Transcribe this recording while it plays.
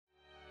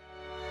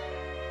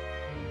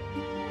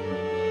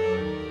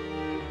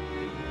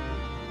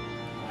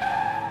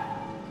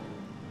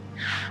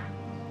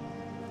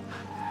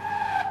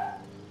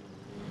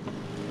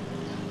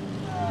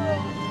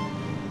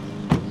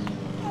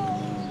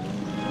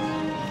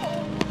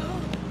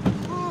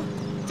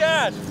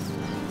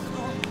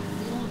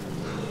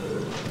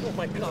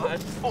my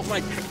God. Oh my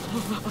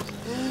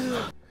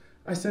God.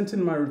 I sent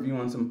in my review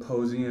on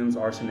Symposium's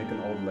Arsenic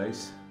and Old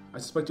Lace. I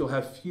suspect you'll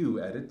have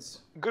few edits.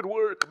 Good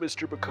work,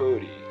 Mr.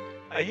 McCody.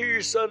 I hear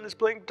your son is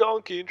playing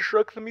Donkey in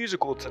Shrek the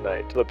Musical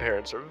tonight. The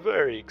parents are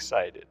very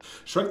excited.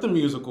 Shrek the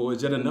Musical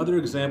is yet another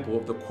example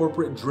of the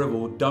corporate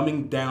drivel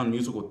dumbing down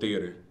musical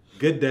theater.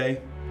 Good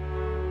day.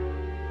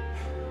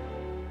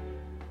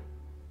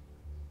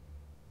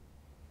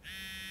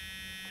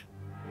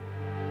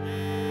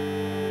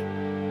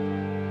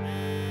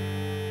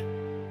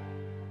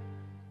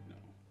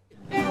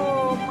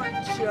 Oh, my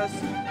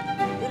chest.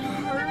 It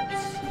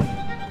hurts.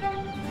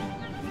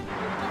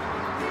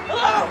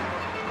 Hello?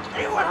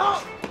 Anyone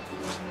home?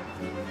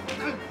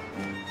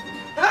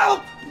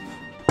 Help!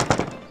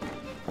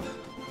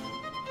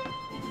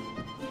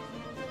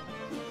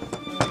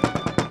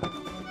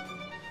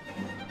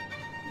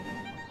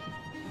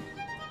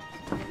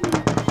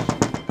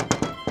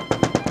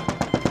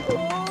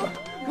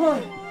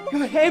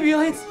 Come on,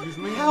 ambulance! Excuse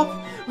me? Help!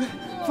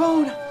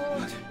 Phone!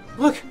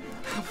 Look,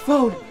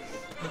 phone!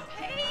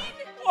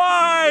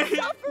 Why?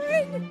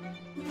 Suffering?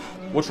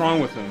 What's wrong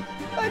with him?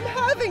 I'm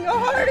having a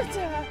heart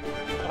attack.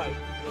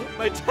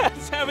 My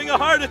dad's having a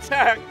heart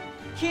attack.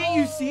 Can't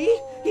you see?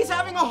 He's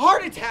having a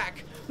heart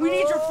attack! We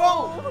need your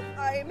phone!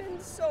 I'm in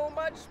so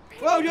much pain.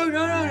 Oh,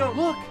 no.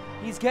 Look,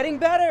 he's getting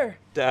better.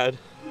 Dad,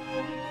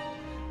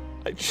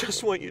 I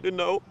just want you to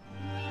know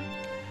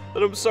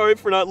that I'm sorry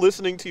for not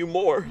listening to you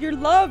more. Your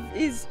love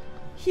is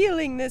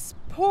healing this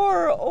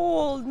poor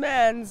old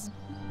man's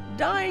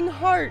dying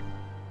heart.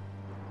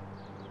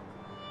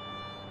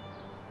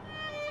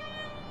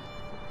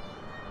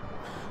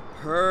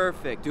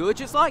 Perfect. Do it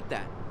just like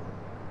that.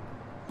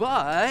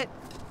 But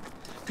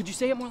could you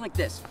say it more like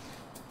this?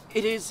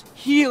 It is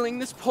healing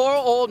this poor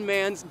old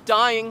man's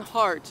dying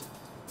heart.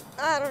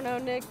 I don't know,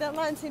 Nick. That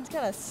line seems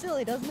kind of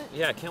silly, doesn't it?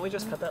 Yeah, can't we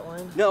just cut that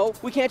line? No,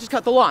 we can't just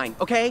cut the line,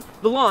 okay?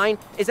 The line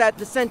is at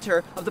the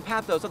center of the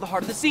pathos of the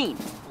heart of the scene.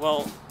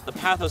 Well, the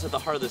pathos at the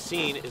heart of the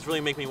scene is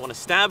really making me want to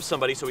stab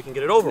somebody so we can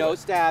get it over No with.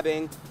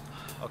 stabbing.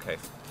 Okay,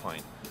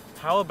 fine.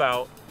 How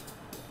about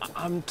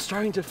I'm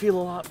starting to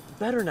feel a lot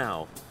better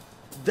now.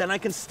 Then I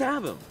can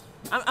stab him.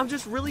 I'm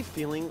just really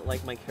feeling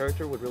like my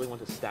character would really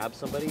want to stab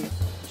somebody.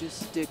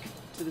 Just stick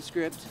to the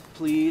script,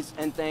 please,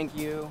 and thank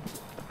you.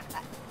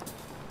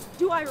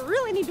 Do I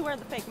really need to wear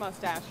the fake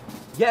mustache?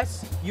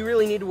 Yes, you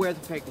really need to wear the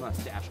fake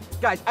mustache.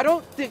 Guys, I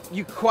don't think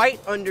you quite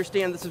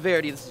understand the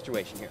severity of the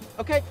situation here,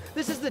 okay?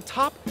 This is the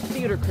top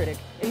theater critic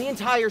in the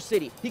entire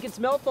city. He can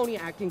smell phony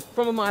acting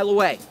from a mile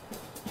away.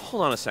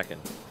 Hold on a second.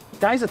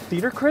 Guy's a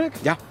theater critic?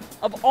 Yeah.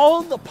 Of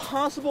all the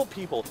possible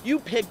people, you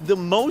picked the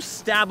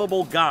most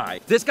stabbable guy.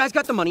 This guy's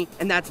got the money,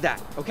 and that's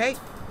that, okay?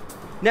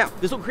 Now,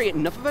 this will create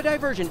enough of a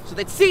diversion so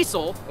that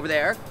Cecil, over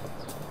there,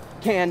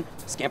 can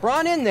scamper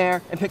on in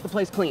there and pick the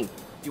place clean.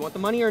 Do you want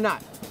the money or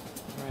not?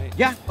 Right.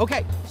 Yeah?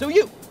 Okay, so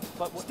you,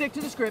 But stick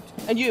to the script,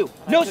 and you,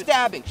 no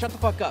stabbing. Shut the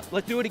fuck up.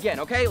 Let's do it again,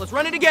 okay? Let's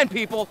run it again,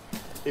 people.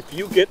 If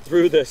you get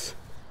through this,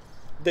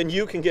 then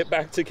you can get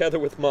back together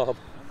with Mom.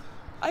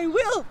 I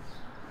will.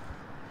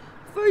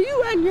 For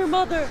you and your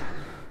mother.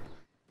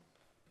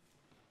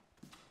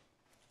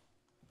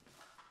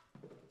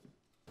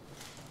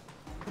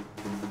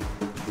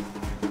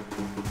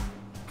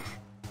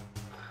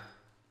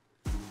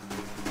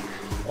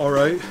 All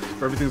right,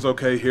 if everything's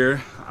okay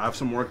here, I have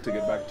some work to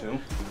get back to.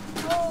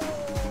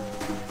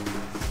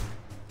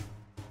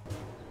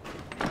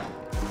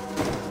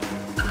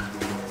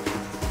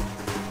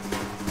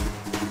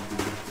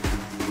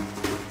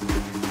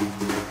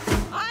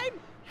 I'm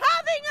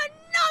having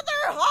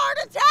another heart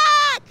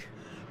attack!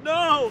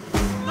 No!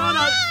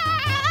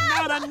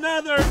 Not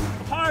another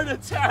heart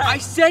attack! I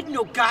said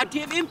no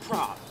goddamn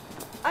improv.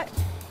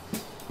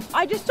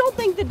 I just don't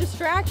think the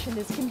distraction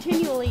is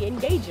continually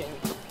engaging.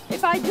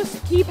 If I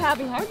just keep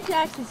having heart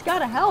attacks, it's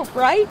gotta help,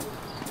 right?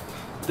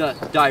 The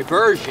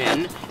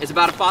diversion is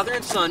about a father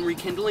and son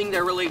rekindling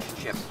their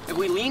relationship. If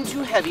we lean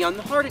too heavy on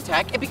the heart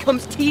attack, it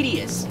becomes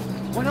tedious.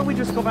 Why don't we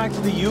just go back to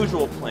the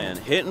usual plan?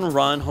 Hit and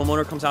run,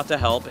 homeowner comes out to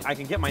help. I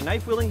can get my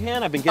knife-wielding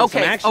hand, I've been getting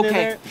some action in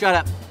there. Shut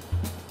up.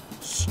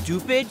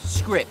 Stupid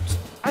script.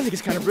 I think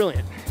it's kind of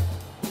brilliant.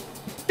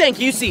 Thank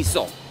you,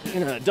 Cecil.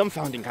 In a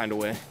dumbfounding kind of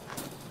way.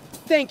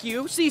 Thank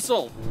you,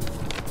 Cecil.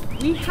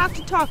 We have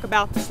to talk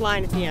about this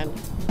line at the end.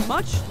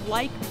 Much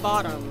like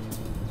Bottom,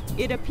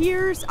 it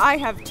appears I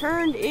have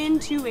turned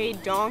into a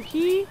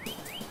donkey,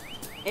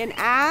 an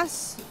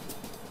ass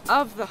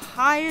of the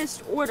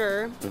highest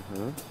order,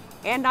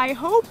 and I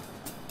hope,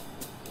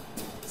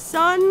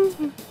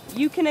 son,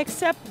 you can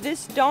accept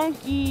this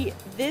donkey,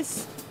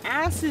 this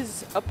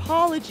ass's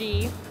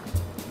apology,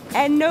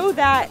 and know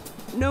that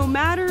no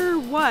matter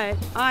what,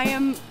 I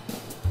am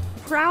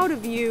proud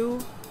of you.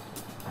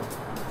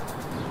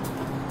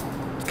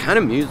 It's kind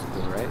of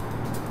musical, right?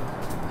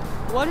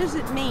 What does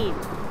it mean?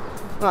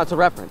 Well, it's a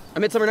reference. A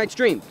Midsummer Night's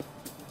Dream.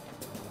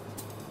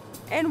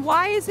 And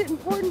why is it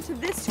important to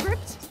this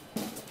script?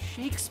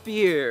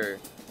 Shakespeare.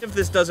 If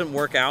this doesn't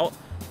work out,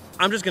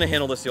 I'm just gonna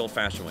handle this the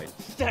old-fashioned way.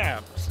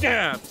 Stab,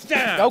 stab,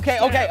 stab.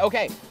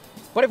 Okay.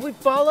 But if we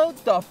follow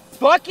the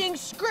fucking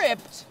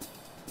script,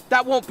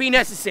 that won't be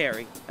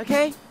necessary,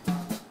 okay?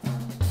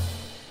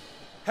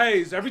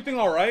 Hey, is everything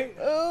all right?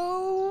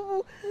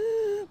 Oh,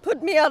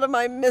 put me out of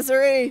my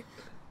misery.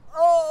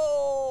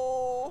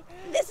 Oh,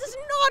 this is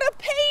not a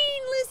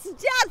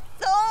painless death,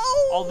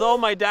 though. Although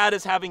my dad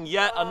is having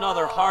yet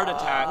another heart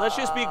attack, let's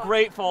just be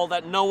grateful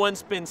that no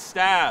one's been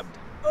stabbed.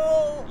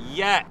 Oh.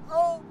 Yet.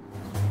 Oh.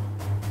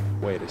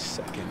 Wait a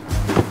second.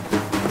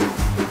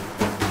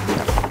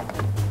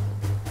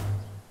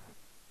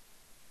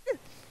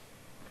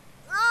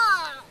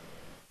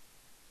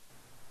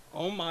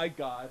 Oh my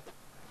God.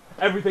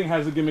 Everything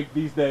has a gimmick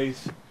these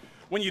days.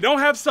 When you don't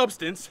have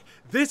substance,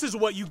 this is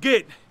what you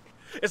get.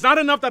 It's not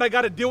enough that I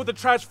gotta deal with the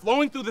trash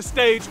flowing through the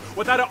stage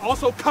without it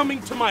also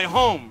coming to my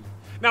home.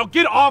 Now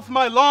get off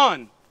my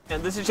lawn.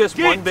 And this is just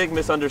one big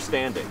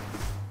misunderstanding.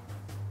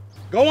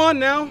 Go on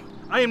now.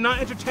 I am not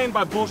entertained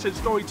by bullshit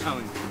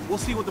storytelling. We'll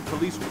see what the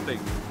police will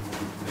think.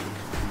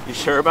 You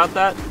sure about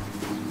that?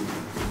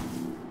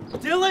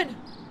 Dylan!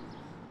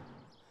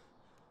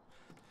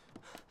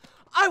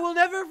 I will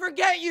never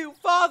forget you,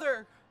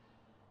 Father!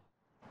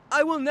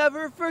 I will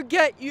never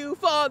forget you,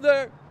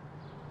 Father!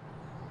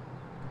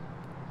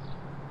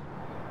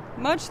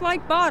 Much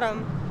like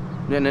Bottom.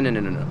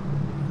 No.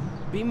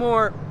 Be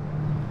more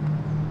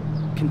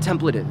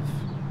contemplative.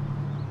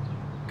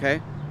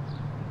 Okay?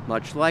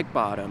 Much like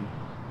Bottom.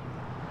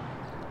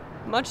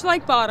 Much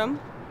like Bottom.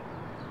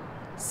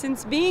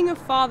 Since being a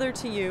father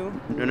to you.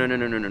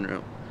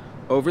 No.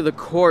 Over the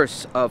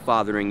course of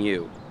fathering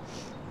you.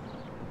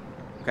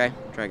 Okay?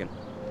 Try again.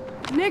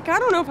 Nick, I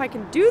don't know if I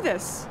can do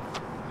this.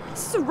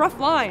 This is a rough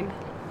line.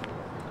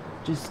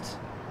 Just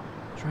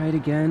try it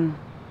again.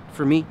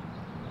 For me,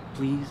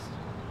 please.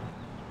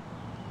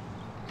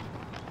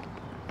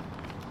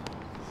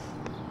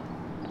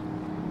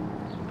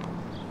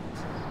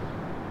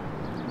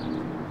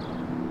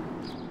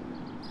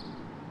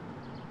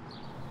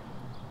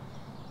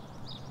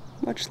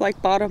 Much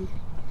like Bottom.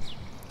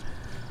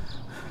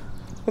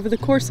 Over the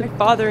course of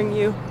fathering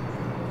you,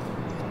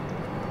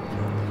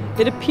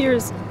 it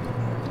appears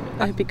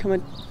I've become a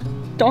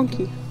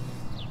donkey.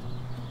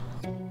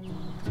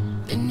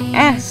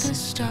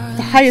 Ass,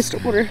 the highest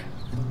order.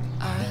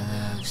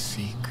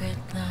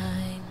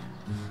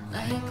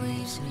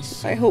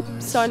 I hope,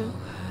 son,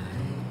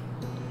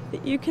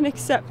 that you can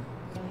accept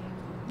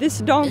this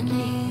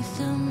donkey,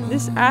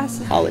 this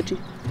ass apology.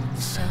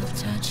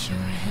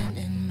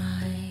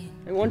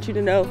 I want you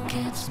to know,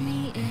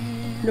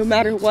 no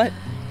matter what,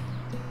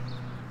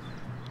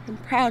 I'm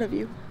proud of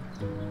you.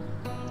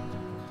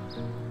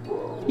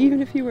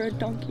 Even if you were a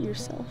donkey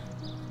yourself.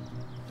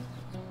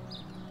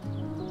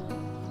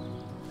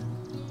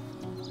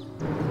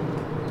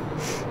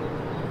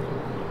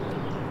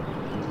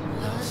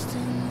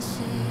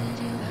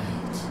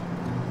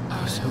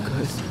 Oh, so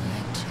good.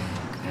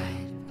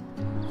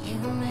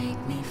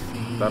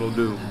 That'll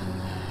do,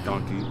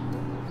 donkey.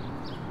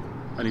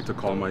 I need to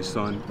call my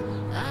son.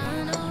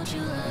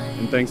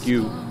 And thank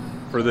you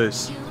for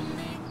this.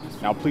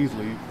 Now please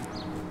leave.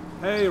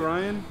 Hey,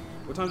 Ryan.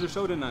 What time's your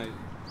show tonight?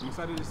 I'm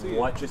excited to see it.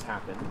 What just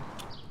happened?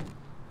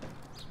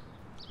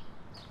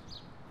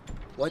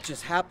 What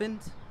just happened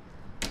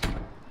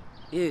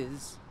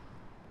is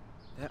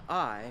that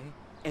I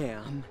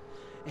am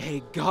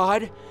a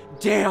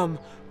goddamn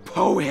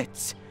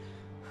poet.